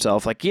looks for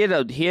himself. Like he had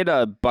a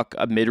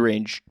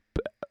mid-range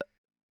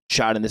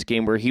shot in this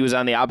game where he was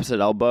on the opposite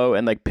elbow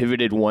and like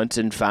pivoted once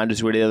and found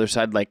his way to the other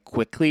side like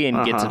quickly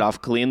and gets it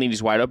off cleanly.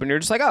 He's wide open. You're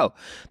just like, oh,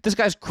 this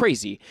guy's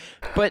crazy.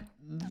 But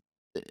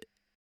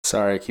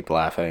sorry, I keep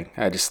laughing.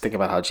 I just think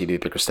about how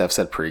GB Bickerstaff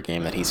said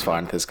pregame that he's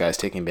fine with his guys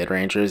taking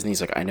mid-rangers, and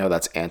he's like, I know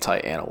that's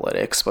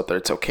anti-analytics, but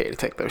it's okay to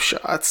take those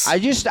shots. I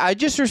just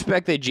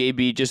respect that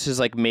JB just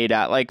is like made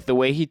out like the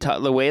way his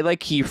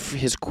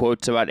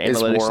quotes about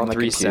analytics on and the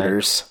 3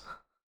 computers. cents.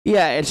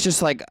 Yeah, it's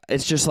just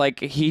like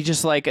he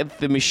just like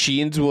the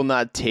machines will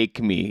not take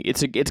me.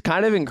 It's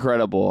kind of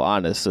incredible,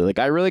 honestly. Like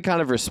I really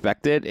kind of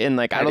respect it, and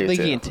like I don't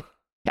think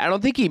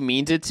he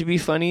means it to be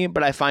funny,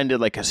 but I find it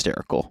like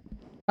hysterical.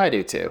 I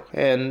do too,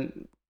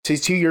 and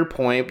to your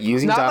point,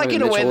 using not Donovan like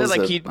in a way Mitchell that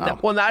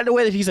like not in a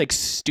way that he's like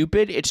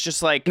stupid. It's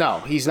just like no,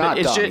 he's not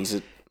dumb.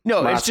 It's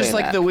just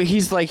like that. the way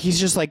he's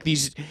just like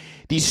these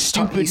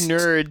stupid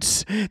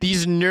nerds.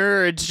 These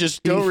nerds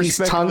just don't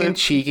respect. He's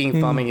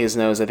tongue-in-cheeking, thumbing his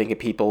nose, I think, at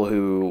people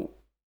who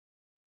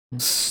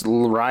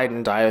ride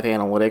and die with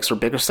analytics. Or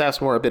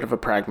Bickerstaff's more a bit of a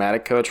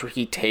pragmatic coach, where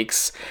he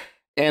takes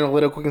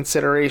analytical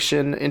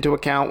consideration into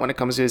account when it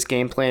comes to his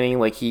game planning.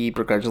 Like he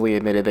begrudgingly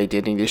admitted they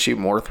did need to shoot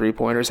more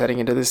 3-pointers heading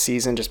into this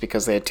season just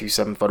because they had 2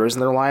 7-footers in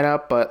their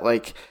lineup, but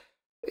like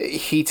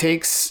he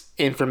takes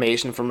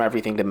information from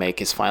everything to make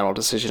his final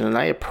decision, and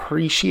I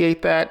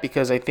appreciate that,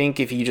 because I think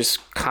if you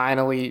just kind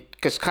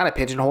of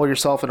pigeonhole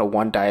yourself into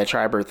one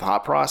diatribe or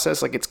thought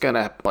process, like it's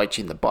gonna bite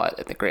you in the butt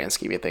at the grand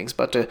scheme of things.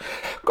 But to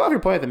go off your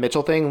point with the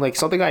Mitchell thing, like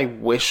something I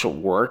wish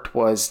worked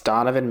was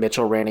Donovan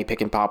Mitchell ran a pick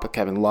and pop with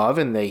Kevin Love,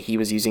 and he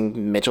was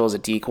using Mitchell as a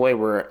decoy,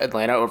 where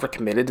Atlanta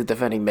overcommitted to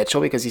defending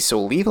Mitchell because he's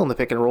so lethal in the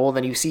pick and roll. And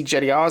then you see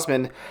Jetty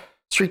Osman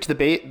streak to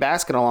the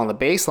basket along the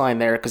baseline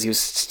there because he was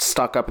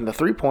stuck up in the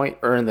 3-point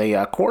or in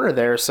the corner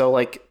there. So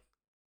like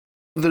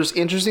there's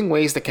interesting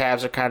ways the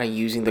Cavs are kind of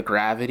using the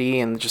gravity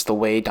and just the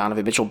way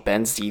Donovan Mitchell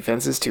bends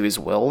defenses to his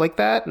will like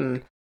that.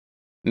 And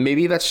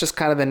maybe that's just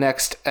kind of the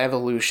next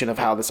evolution of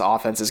how this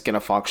offense is going to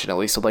function, at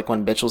least. So like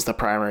when Mitchell's the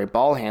primary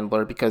ball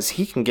handler, because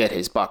he can get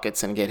his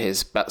buckets and get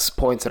his best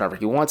points whenever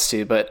he wants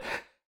to, but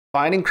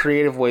finding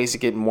creative ways to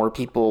get more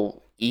people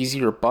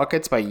easier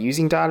buckets by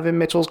using Donovan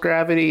Mitchell's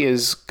gravity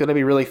is going to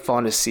be really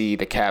fun to see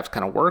the Cavs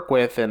kind of work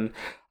with. And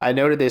I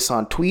noted this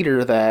on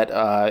Twitter that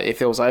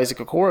if it was Isaac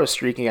Okoro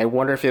streaking, I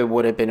wonder if it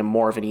would have been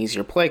more of an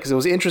easier play, because it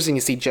was interesting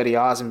to see Jetty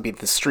Osman be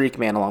the streak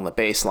man along the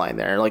baseline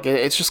there. Like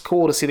it's just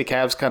cool to see the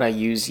Cavs kind of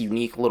use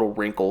unique little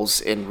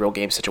wrinkles in real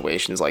game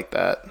situations like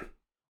that.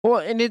 Well,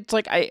 and it's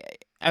like I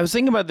was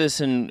thinking about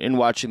this in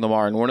watching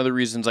Lamar, and one of the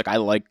reasons like I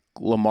like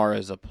Lamar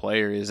as a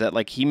player is that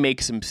like he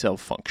makes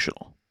himself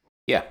functional.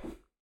 Yeah.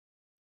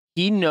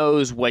 he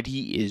knows what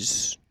he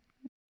is,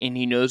 and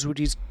he knows what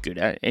he's good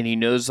at, and he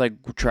knows like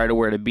try to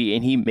where to be,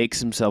 and he makes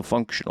himself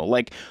functional.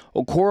 Like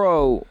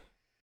Okoro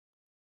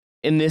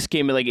in this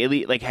game, like at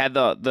least like had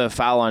the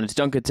foul on his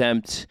dunk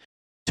attempt,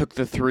 took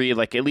the three,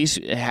 like at least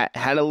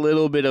had a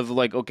little bit of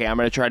like, okay, I'm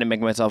gonna try to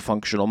make myself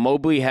functional.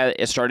 Mobley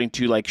is starting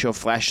to like show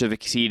flashes of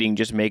exceeding,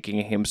 just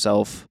making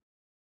himself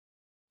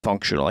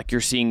functional. Like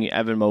you're seeing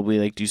Evan Mobley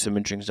like do some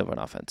interesting stuff on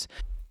offense.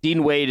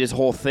 Dean Wade, his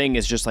whole thing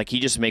is just like he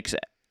just makes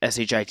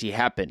SHIT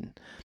happen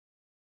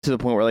to the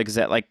point where like is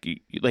that like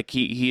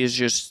he is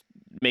just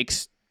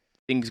makes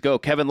things go.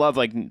 Kevin Love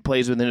like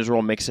plays within his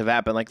role, makes it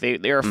happen. Like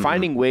they are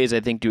finding ways, I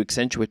think, to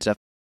accentuate stuff.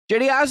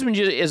 Cedi Osman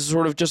is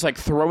sort of just like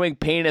throwing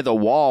paint at the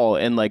wall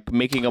and like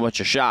making a bunch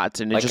of shots,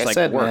 and it like just I like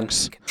said,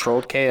 works. Man,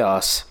 controlled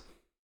chaos.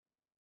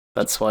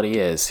 That's what he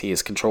is. He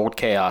is controlled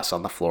chaos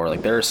on the floor.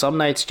 Like there are some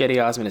nights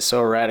Cedi Osman is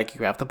so erratic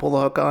you have to pull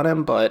the hook on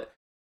him, but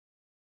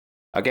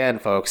again,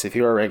 folks, if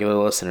you're a regular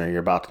listener,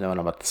 you're about to know what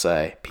I'm about to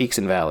say. Peaks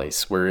and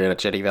valleys. We're in a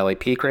Cedi Valley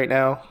peak right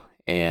now,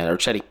 or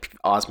Cedi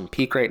Osman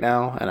peak right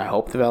now, and I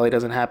hope the valley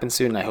doesn't happen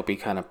soon. I hope he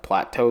kind of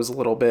plateaus a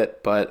little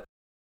bit, but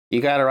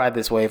you got to ride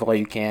this wave all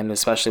you can,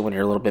 especially when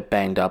you're a little bit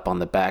banged up on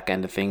the back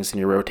end of things in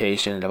your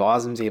rotation. And if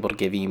Osman's able to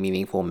give you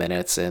meaningful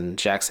minutes, and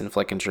Jackson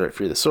Flickinger at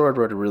Free the Sword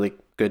wrote a really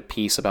good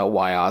piece about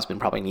why Osman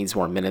probably needs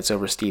more minutes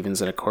over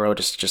Stevens and Okoro,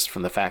 just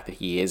from the fact that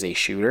he is a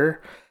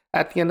shooter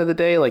at the end of the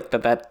day. Like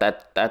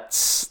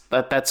that's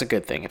a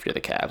good thing if you're the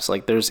Cavs.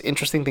 Like there's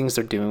interesting things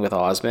they're doing with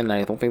Osman, and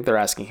I don't think they're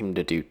asking him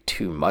to do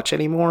too much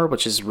anymore,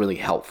 which is really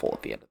helpful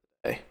at the end of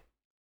the day.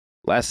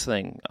 Last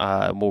thing,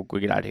 we'll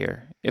get out of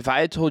here. If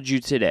I had told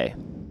you today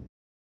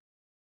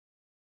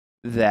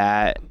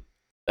that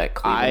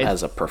Cleveland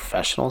has a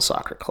professional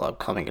soccer club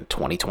coming in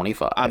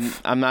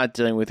 2025. I'm not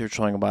dealing with your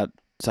trolling about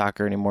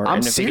soccer anymore.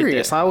 I'm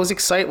serious. I was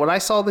excited when I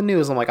saw the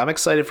news. I'm like, I'm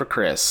excited for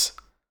Chris.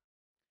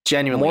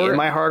 Genuinely, in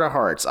my heart of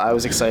hearts, I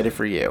was excited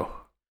for you.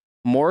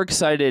 More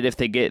excited if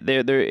they get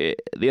there.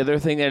 The other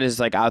thing that is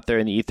like out there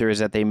in the ether is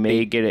that they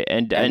may get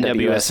an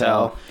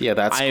NWSL. Yeah,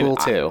 that's cool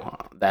too.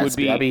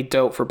 That'd be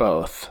dope for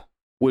both.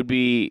 Would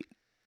be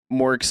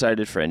more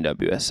excited for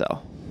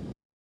NWSL.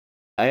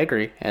 I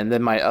agree. And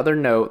then my other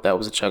note that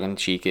was a chug in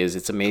cheek is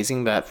it's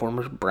amazing that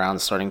former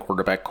Browns starting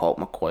quarterback Colt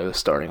McCoy was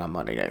starting on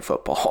Monday Night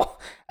Football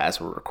as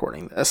we're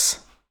recording this.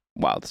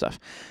 Wild stuff.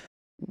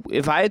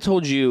 If I had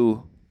told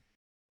you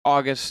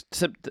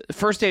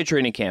first day of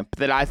training camp,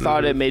 that I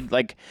thought it made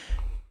like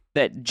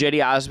that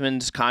Cedi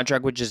Osman's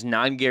contract, which is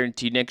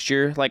non-guaranteed next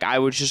year, like I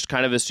would just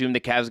kind of assume the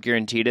Cavs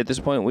guaranteed at this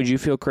point. Would you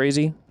feel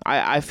crazy?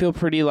 I feel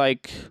pretty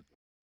like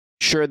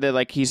sure that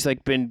like he's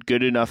like been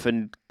good enough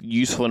and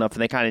useful enough,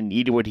 and they kind of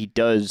needed what he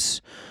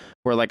does,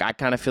 where like I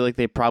kind of feel like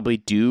they probably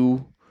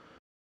do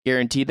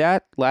guarantee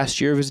that last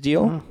year of his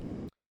deal.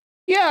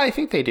 Yeah, I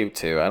think they do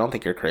too. I don't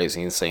think you're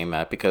crazy in saying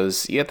that,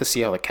 because you have to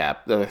see how the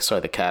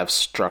Cavs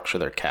structure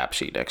their cap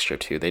sheet next year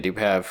too. They do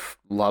have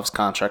Love's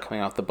contract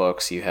coming off the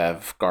books. You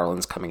have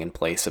Garland's coming in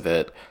place of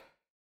it.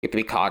 You have to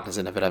be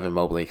cognizant of an Evan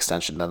Mobley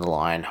extension down the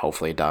line,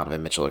 hopefully a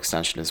Donovan Mitchell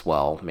extension as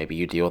well. Maybe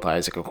you deal with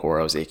Isaac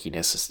Okoro's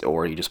ickiness,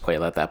 or you just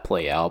let that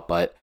play out.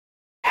 But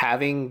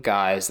having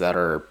guys that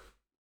are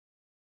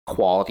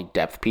quality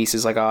depth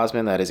pieces like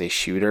Osman, that is a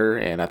shooter,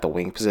 and at the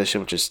wing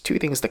position, which is two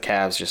things the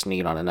Cavs just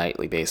need on a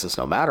nightly basis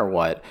no matter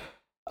what,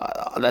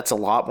 that's a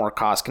lot more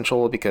cost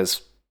control.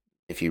 Because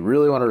if you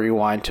really want to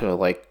rewind to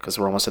because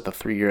we're almost at the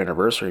 3-year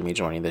anniversary of me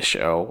joining this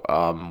show,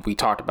 we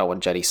talked about when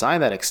Cedi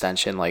signed that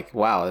extension, like,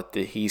 wow,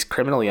 he's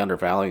criminally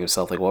undervaluing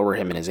himself. Like, what were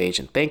him and his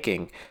agent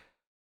thinking?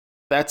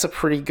 That's a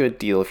pretty good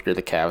deal if you're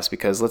the Cavs,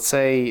 because let's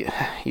say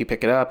you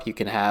pick it up, you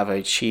can have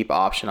a cheap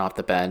option off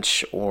the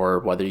bench, or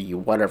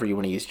whatever you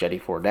want to use Cedi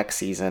for next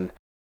season.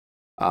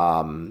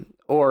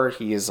 Or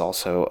he is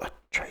also a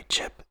trade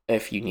chip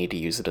if you need to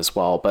use it as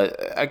well. But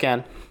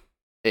again,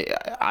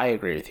 I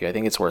agree with you. I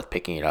think it's worth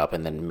picking it up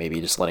and then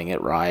maybe just letting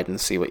it ride and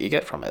see what you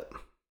get from it.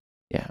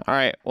 Yeah. All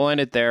right. We'll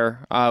end it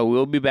there.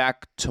 We'll be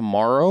back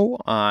tomorrow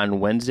on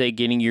Wednesday,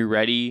 getting you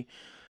ready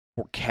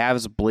for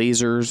Cavs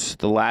Blazers,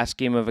 the last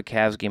game of a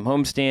Cavs game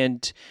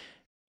homestand,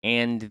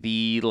 and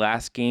the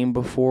last game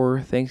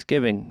before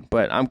Thanksgiving.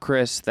 But I'm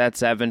Chris.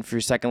 That's Evan for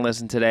your second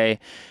listen today.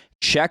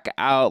 Check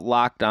out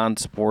Locked On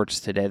Sports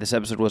today. This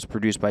episode was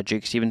produced by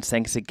Jake Stevens.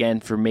 Thanks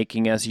again for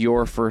making us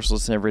your first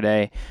listen every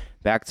day.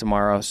 Back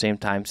tomorrow, same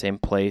time, same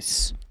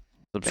place.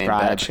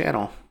 Subscribe. Bad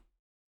channel.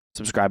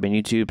 Subscribe on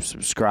YouTube.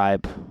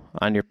 Subscribe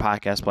on your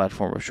podcast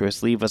platform of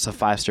choice. Leave us a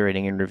 5-star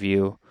rating and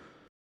review.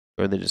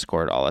 Or the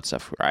Discord, all that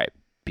stuff. All right.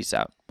 Peace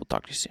out. We'll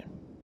talk to you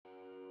soon.